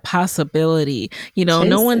 Chase that possibility. No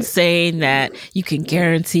Chase one's it. saying that you can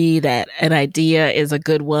guarantee that an idea is a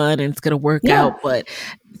good one and it's going to work Yeah. out, but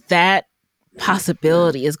that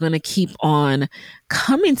possibility is going to keep on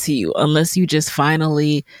coming to you unless you just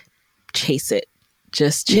finally chase it.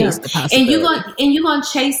 Just Yeah. chase the And possibility. you're gonna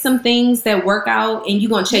chase some things that work out, and you're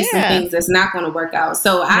gonna chase some Yeah. things that's not gonna work out.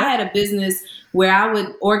 So I Yep. had a business where I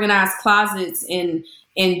would organize closets and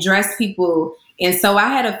dress people. And so I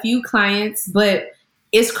had a few clients, but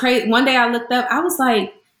it's crazy. One day I looked up, I was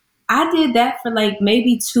like, I did that for like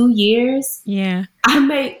maybe 2 years. Yeah. I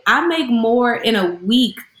make more in a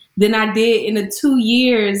week than I did in the 2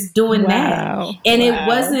 years doing that. Wow. And it Wow.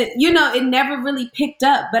 wasn't, it never really picked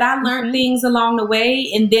up, but I learned Mhm. things along the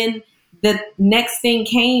way. And then the next thing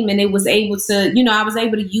came, and it was able to, I was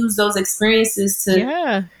able to use those experiences to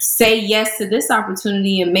Yeah. say yes to this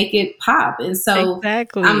opportunity and make it pop. And so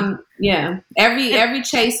Exactly. every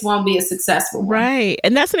chase won't be a successful one. Right.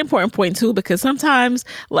 And that's an important point too, because sometimes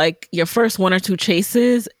like your first one or two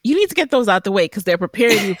chases, you need to get those out the way because they're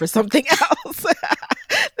preparing you for something else.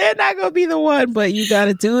 They're not going to be the one, but you got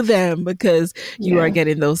to do them because you are Yeah.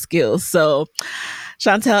 getting those skills. So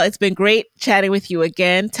Chantel, it's been great chatting with you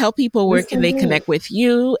again. Tell people where It's can been they good. connect with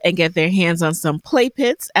you and get their hands on some play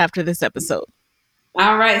pits after this episode.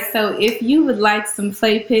 All right. So if you would like some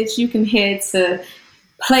play pits, you can head to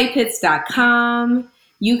playpits.com.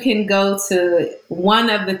 You can go to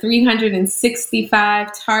one of the 365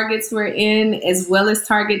 Targets we're in, as well as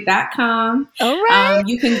target.com. All right.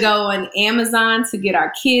 You can go on Amazon to get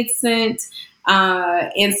our kids sent.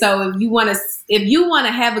 And so if you want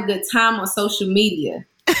to have a good time on social media,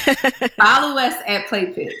 follow us at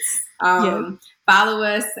Playpits. Yes. Follow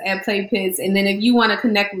us at Playpits. And then if you want to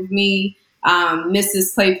connect with me,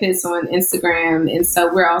 Mrs. Playpits on Instagram, and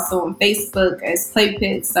so we're also on Facebook as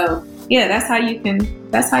Playpits. So yeah, that's how you can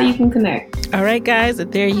connect. All right, guys,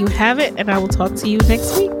 there you have it, and I will talk to you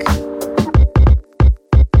next week.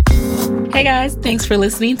 Hey guys, thanks for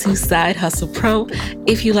listening to Side Hustle Pro.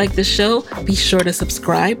 If you like the show, be sure to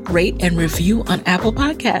subscribe, rate, and review on Apple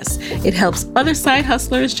Podcasts. It helps other side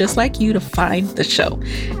hustlers just like you to find the show.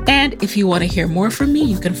 And if you want to hear more from me,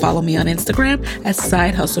 you can follow me on Instagram at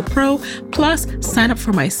Side Hustle Pro. Plus, sign up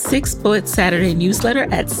for my 6-bullet Saturday newsletter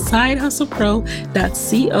at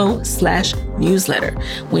sidehustlepro.co/newsletter.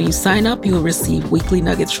 When you sign up, you will receive weekly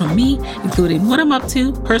nuggets from me, including what I'm up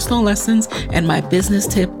to, personal lessons, and my business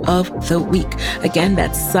tip of the week. Again,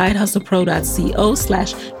 that's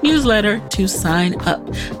sidehustlepro.co/newsletter to sign up.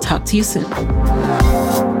 Talk to you soon.